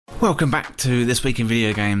Welcome back to This Week in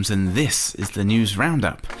Video Games, and this is the news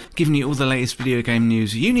roundup, giving you all the latest video game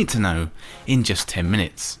news you need to know in just 10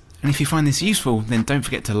 minutes. And if you find this useful, then don't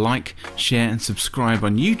forget to like, share and subscribe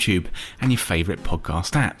on YouTube and your favourite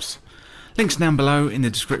podcast apps. Links down below in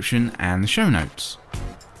the description and the show notes.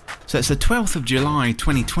 So it's the 12th of July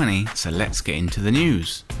 2020, so let's get into the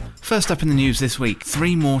news. First up in the news this week,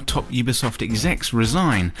 3 more top Ubisoft execs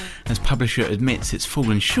resign as publisher admits it's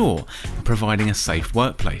fallen short in providing a safe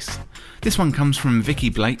workplace. This one comes from Vicky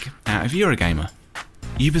Blake out of Eurogamer.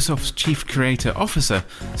 Ubisoft's Chief Creative Officer,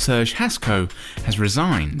 Serge Hascoe, has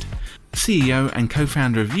resigned. CEO and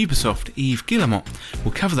co-founder of Ubisoft, Yves Guillemot,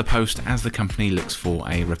 will cover the post as the company looks for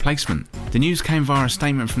a replacement. The news came via a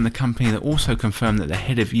statement from the company that also confirmed that the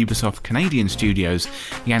head of Ubisoft Canadian Studios,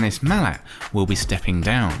 Yannis Mallat, will be stepping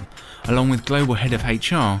down, along with global head of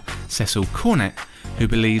HR, Cecil Cornet, who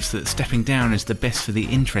believes that stepping down is the best for the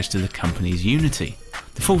interest of the company's unity.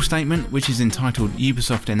 The full statement, which is entitled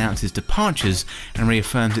Ubisoft Announces Departures and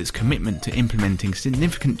reaffirms its commitment to implementing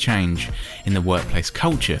significant change in the workplace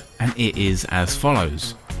culture, and it is as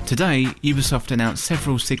follows. Today, Ubisoft announced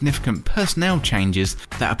several significant personnel changes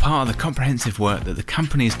that are part of the comprehensive work that the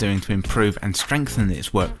company is doing to improve and strengthen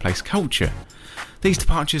its workplace culture. These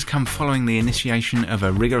departures come following the initiation of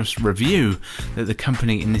a rigorous review that the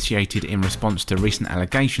company initiated in response to recent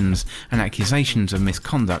allegations and accusations of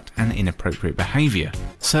misconduct and inappropriate behaviour.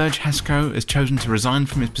 Serge Hascoe has chosen to resign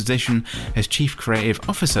from his position as Chief Creative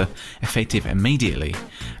Officer effective immediately,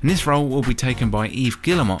 and this role will be taken by Yves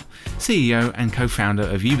Guillemot, CEO and co-founder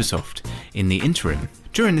of Ubisoft, in the interim.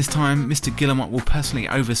 During this time, Mr. Guillemot will personally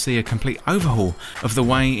oversee a complete overhaul of the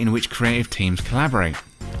way in which creative teams collaborate.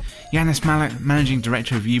 Yannis Mallat, Managing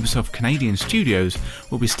Director of Ubisoft Canadian Studios,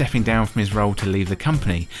 will be stepping down from his role to leave the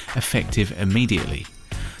company, effective immediately.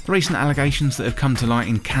 The recent allegations that have come to light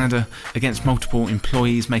in Canada against multiple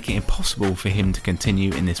employees make it impossible for him to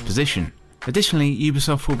continue in this position. Additionally,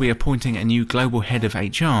 Ubisoft will be appointing a new global head of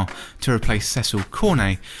HR to replace Cecil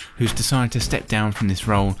Cornet, who's decided to step down from this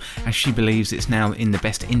role as she believes it's now in the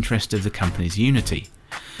best interest of the company's unity.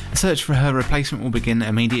 A search for her replacement will begin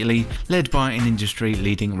immediately, led by an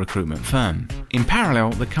industry-leading recruitment firm. In parallel,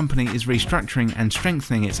 the company is restructuring and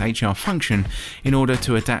strengthening its HR function in order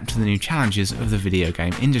to adapt to the new challenges of the video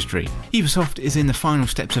game industry. Ubisoft is in the final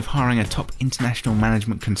steps of hiring a top international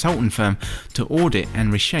management consultant firm to audit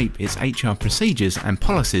and reshape its HR procedures and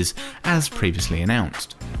policies as previously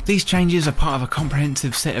announced. These changes are part of a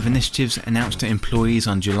comprehensive set of initiatives announced to employees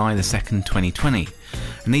on July 2nd, 2020.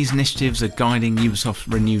 And these initiatives are guiding Ubisoft's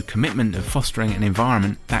renewed commitment of fostering an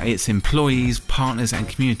environment that its employees, partners and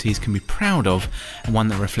communities can be proud of, and one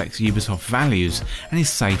that reflects Ubisoft values and is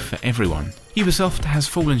safe for everyone. Ubisoft has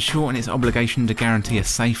fallen short in its obligation to guarantee a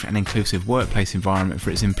safe and inclusive workplace environment for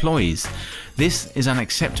its employees. This is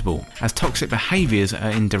unacceptable, as toxic behaviours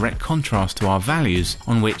are in direct contrast to our values,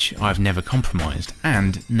 on which I've never compromised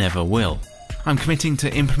and never will. I'm committing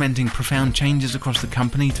to implementing profound changes across the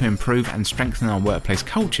company to improve and strengthen our workplace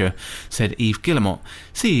culture, said Yves Guillemot,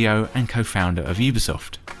 CEO and co-founder of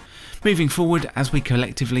Ubisoft. Moving forward, as we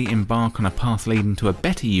collectively embark on a path leading to a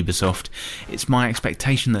better Ubisoft, it's my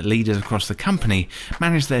expectation that leaders across the company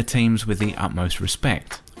manage their teams with the utmost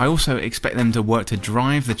respect. I also expect them to work to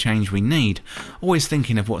drive the change we need, always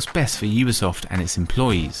thinking of what's best for Ubisoft and its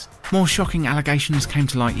employees. More shocking allegations came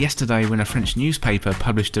to light yesterday when a French newspaper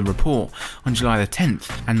published a report on July 10th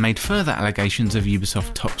and made further allegations of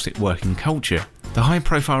Ubisoft's toxic working culture. The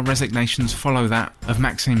high-profile resignations follow that of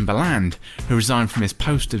Maxime Balland, who resigned from his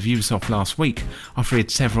post of Ubisoft last week after he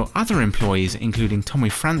had several other employees, including Tommy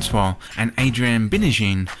Francois and Adrien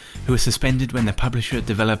Binigine, who were suspended when the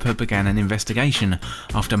publisher-developer began an investigation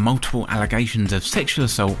after multiple allegations of sexual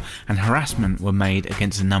assault and harassment were made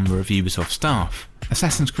against a number of Ubisoft staff.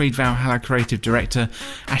 Assassin's Creed Valhalla creative director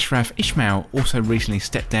Ashraf Ismail also recently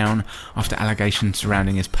stepped down after allegations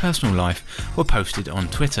surrounding his personal life were posted on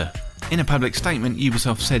Twitter. In a public statement,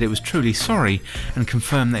 Ubisoft said it was truly sorry and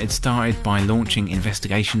confirmed that it started by launching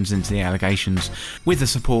investigations into the allegations with the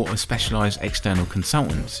support of specialised external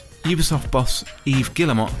consultants. Ubisoft boss Yves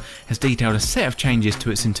Guillemot has detailed a set of changes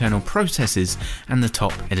to its internal processes and the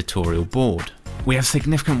top editorial board. We have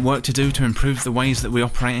significant work to do to improve the ways that we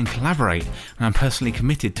operate and collaborate, and I'm personally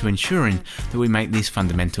committed to ensuring that we make these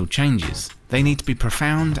fundamental changes. They need to be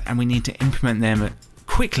profound and we need to implement them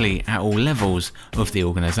quickly at all levels of the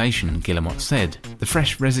organisation, Guillemot said. The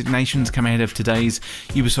fresh resignations come ahead of today's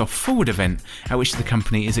Ubisoft Forward event, at which the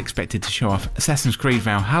company is expected to show off Assassin's Creed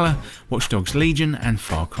Valhalla, Watch Dogs Legion and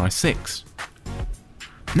Far Cry 6.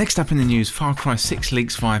 Next up in the news, Far Cry 6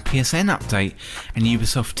 leaks via PSN update and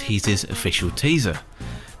Ubisoft teases official teaser.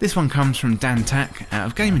 This one comes from Dan Tack out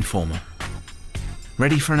of Game Informer.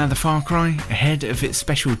 Ready for another Far Cry? Ahead of its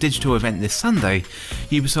special digital event this Sunday,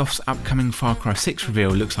 Ubisoft's upcoming Far Cry 6 reveal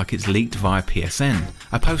looks like it's leaked via PSN.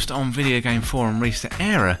 A post on video game forum Reset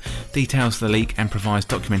Era details the leak and provides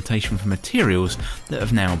documentation for materials that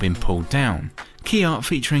have now been pulled down. Key art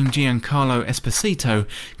featuring Giancarlo Esposito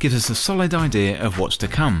gives us a solid idea of what's to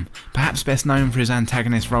come. Perhaps best known for his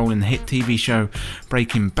antagonist role in the hit TV show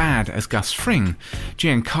Breaking Bad as Gus Fring,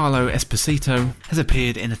 Giancarlo Esposito has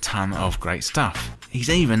appeared in a ton of great stuff. He's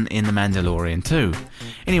even in The Mandalorian too.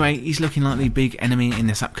 Anyway, he's looking like the big enemy in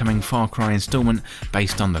this upcoming Far Cry installment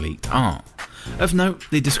based on the leaked art. Of note,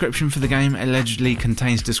 the description for the game allegedly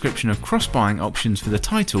contains description of cross-buying options for the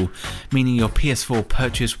title, meaning your PS4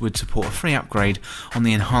 purchase would support a free upgrade on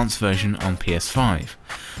the enhanced version on PS5.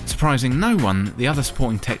 Surprising no one, the other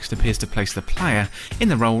supporting text appears to place the player in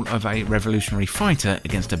the role of a revolutionary fighter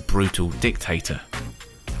against a brutal dictator.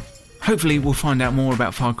 Hopefully we'll find out more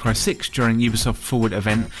about Far Cry 6 during Ubisoft Forward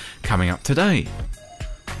event coming up today.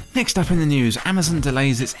 Next up in the news, Amazon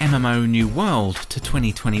delays its MMO New World to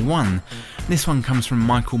 2021. This one comes from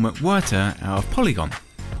Michael McWhirter out of Polygon.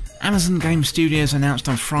 Amazon Game Studios announced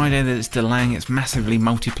on Friday that it's delaying its massively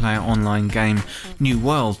multiplayer online game New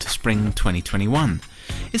World to spring 2021.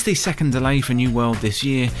 It's the second delay for New World this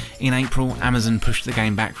year. In April, Amazon pushed the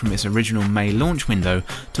game back from its original May launch window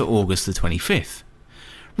to August the 25th.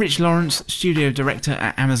 Rich Lawrence, studio director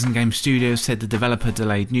at Amazon Game Studios, said the developer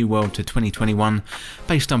delayed New World to 2021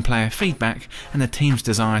 based on player feedback and the team's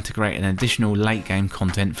desire to create an additional late game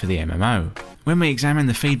content for the MMO. When we examined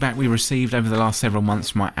the feedback we received over the last several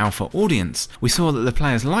months from our alpha audience, we saw that the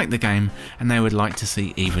players liked the game and they would like to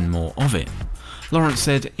see even more of it. Lawrence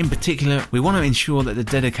said, in particular, we want to ensure that the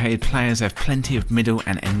dedicated players have plenty of middle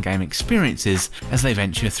and end game experiences as they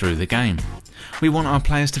venture through the game. We want our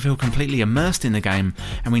players to feel completely immersed in the game,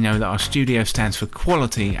 and we know that our studio stands for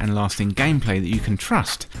quality and lasting gameplay that you can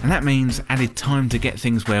trust, and that means added time to get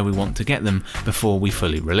things where we want to get them before we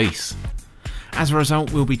fully release. As a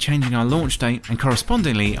result, we'll be changing our launch date and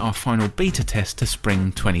correspondingly our final beta test to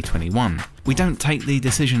spring 2021. We don't take the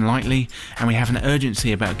decision lightly, and we have an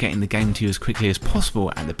urgency about getting the game to you as quickly as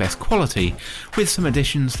possible at the best quality, with some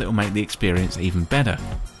additions that will make the experience even better.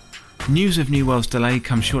 News of New World's delay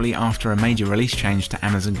comes shortly after a major release change to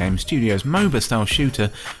Amazon Game Studios' MOBA-style shooter,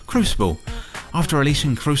 Crucible. After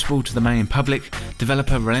releasing Crucible to the main public,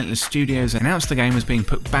 developer Relentless Studios announced the game was being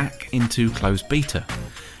put back into closed beta.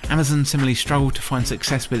 Amazon similarly struggled to find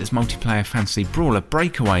success with its multiplayer fantasy brawler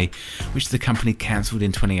Breakaway, which the company cancelled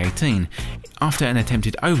in 2018 after an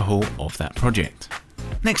attempted overhaul of that project.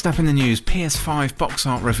 Next up in the news, PS5 box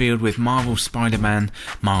art revealed with Marvel Spider-Man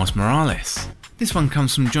Miles Morales. This one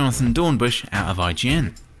comes from Jonathan Dornbush out of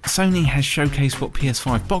IGN. Sony has showcased what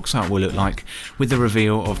PS5 box art will look like with the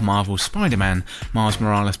reveal of Marvel Spider-Man Miles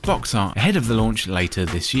Morales box art ahead of the launch later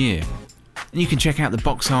this year. And you can check out the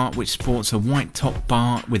box art, which sports a white top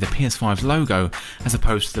bar with a PS5 logo as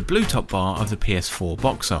opposed to the blue top bar of the PS4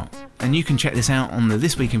 box art. And you can check this out on the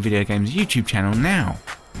This Week in Video Games YouTube channel now.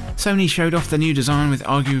 Sony showed off the new design with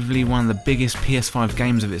arguably one of the biggest PS5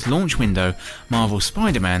 games of its launch window, Marvel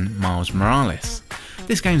Spider-Man Miles Morales.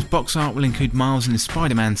 This game's box art will include Miles in his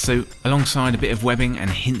Spider-Man suit, alongside a bit of webbing and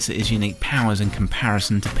hints at his unique powers in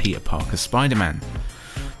comparison to Peter Parker's Spider-Man.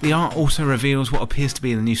 The art also reveals what appears to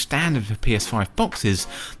be the new standard for PS5 boxes,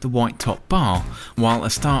 the white top bar. While a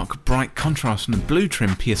stark, bright contrast from the blue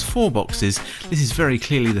trim PS4 boxes, this is very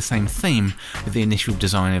clearly the same theme with the initial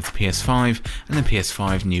design of the PS5 and the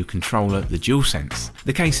PS5 new controller, the DualSense.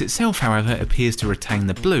 The case itself, however, appears to retain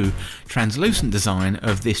the blue, translucent design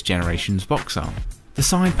of this generation's box art. The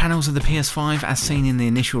side panels of the PS5, as seen in the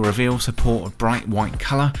initial reveal, support a bright white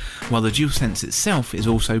colour, while the DualSense itself is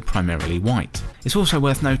also primarily white. It's also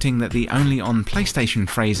worth noting that the only on PlayStation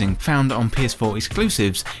phrasing found on PS4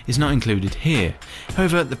 exclusives is not included here.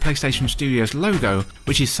 However, the PlayStation Studios logo,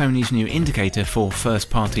 which is Sony's new indicator for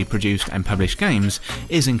first-party produced and published games,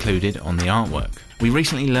 is included on the artwork. We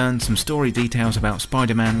recently learned some story details about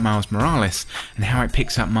Spider-Man Miles Morales and how it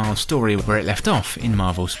picks up Miles' story where it left off in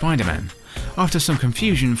Marvel Spider-Man. After some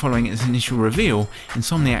confusion following its initial reveal,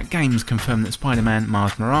 Insomniac Games confirmed that Spider-Man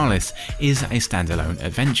Miles Morales is a standalone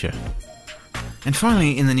adventure. And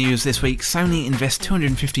finally in the news this week, Sony invests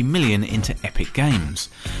 $250 million into Epic Games.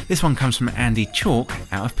 This one comes from Andy Chalk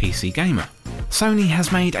out of PC Gamer. Sony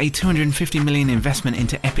has made a $250 million investment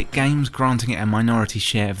into Epic Games, granting it a minority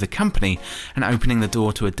share of the company and opening the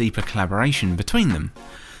door to a deeper collaboration between them.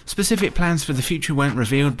 Specific plans for the future weren't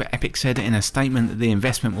revealed, but Epic said in a statement that the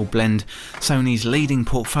investment will blend Sony's leading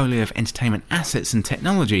portfolio of entertainment assets and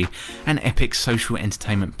technology and Epic's social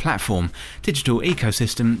entertainment platform, digital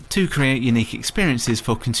ecosystem to create unique experiences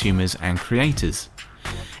for consumers and creators.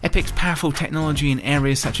 Epic's powerful technology in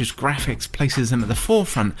areas such as graphics places them at the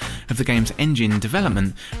forefront of the game's engine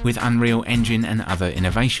development with Unreal Engine and other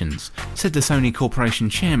innovations, said the Sony Corporation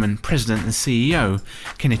Chairman, President and CEO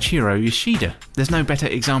Kenichiro Yoshida. There's no better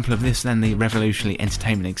example of this than the revolutionary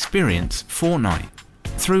entertainment experience, Fortnite.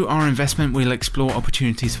 Through our investment, we'll explore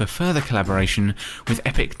opportunities for further collaboration with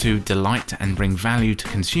Epic to delight and bring value to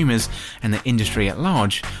consumers and the industry at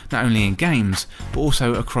large, not only in games, but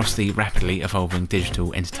also across the rapidly evolving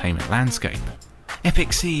digital entertainment landscape. Epic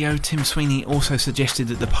CEO Tim Sweeney also suggested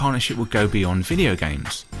that the partnership would go beyond video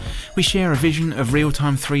games. We share a vision of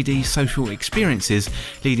real-time 3D social experiences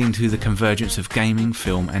leading to the convergence of gaming,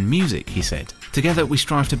 film and music, he said. Together we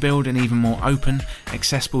strive to build an even more open,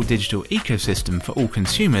 accessible digital ecosystem for all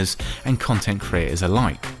consumers and content creators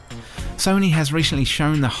alike. Sony has recently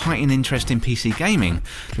shown the heightened interest in PC gaming.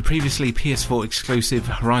 The previously PS4 exclusive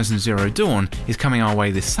Horizon Zero Dawn is coming our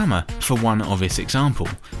way this summer for one obvious example,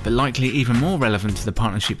 but likely even more relevant to the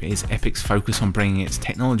partnership is Epic's focus on bringing its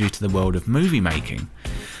technology to the world of movie making.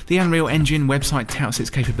 The Unreal Engine website touts its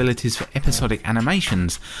capabilities for episodic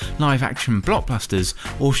animations, live-action blockbusters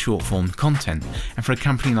or short-form content, and for a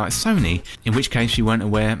company like Sony, in which case you weren't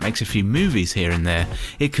aware makes a few movies here and there,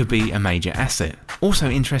 it could be a major asset. Also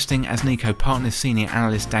interesting, as Nico Partners senior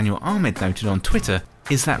analyst Daniel Ahmed noted on Twitter,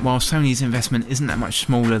 is that while Sony's investment isn't that much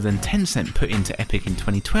smaller than Tencent put into Epic in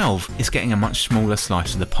 2012, it's getting a much smaller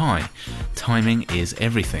slice of the pie. Timing is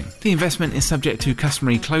everything. The investment is subject to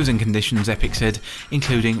customary closing conditions, Epic said,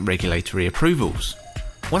 including regulatory approvals.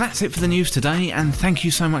 Well, that's it for the news today, and thank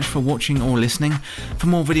you so much for watching or listening. For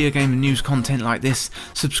more video game news content like this,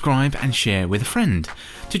 subscribe and share with a friend.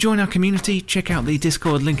 To join our community, check out the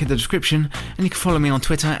Discord link in the description, and you can follow me on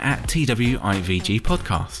Twitter at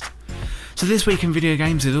TWIVGpodcast. So This Week in Video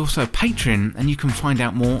Games is also a Patreon, and you can find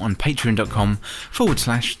out more on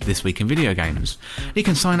patreon.com/This Week in Video Games. You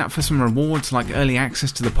can sign up for some rewards like early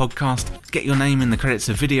access to the podcast, get your name in the credits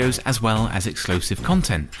of videos, as well as exclusive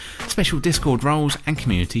content, special Discord roles and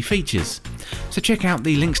community features. So check out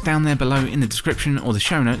the links down there below in the description or the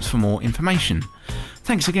show notes for more information.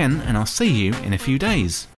 Thanks again, and I'll see you in a few days.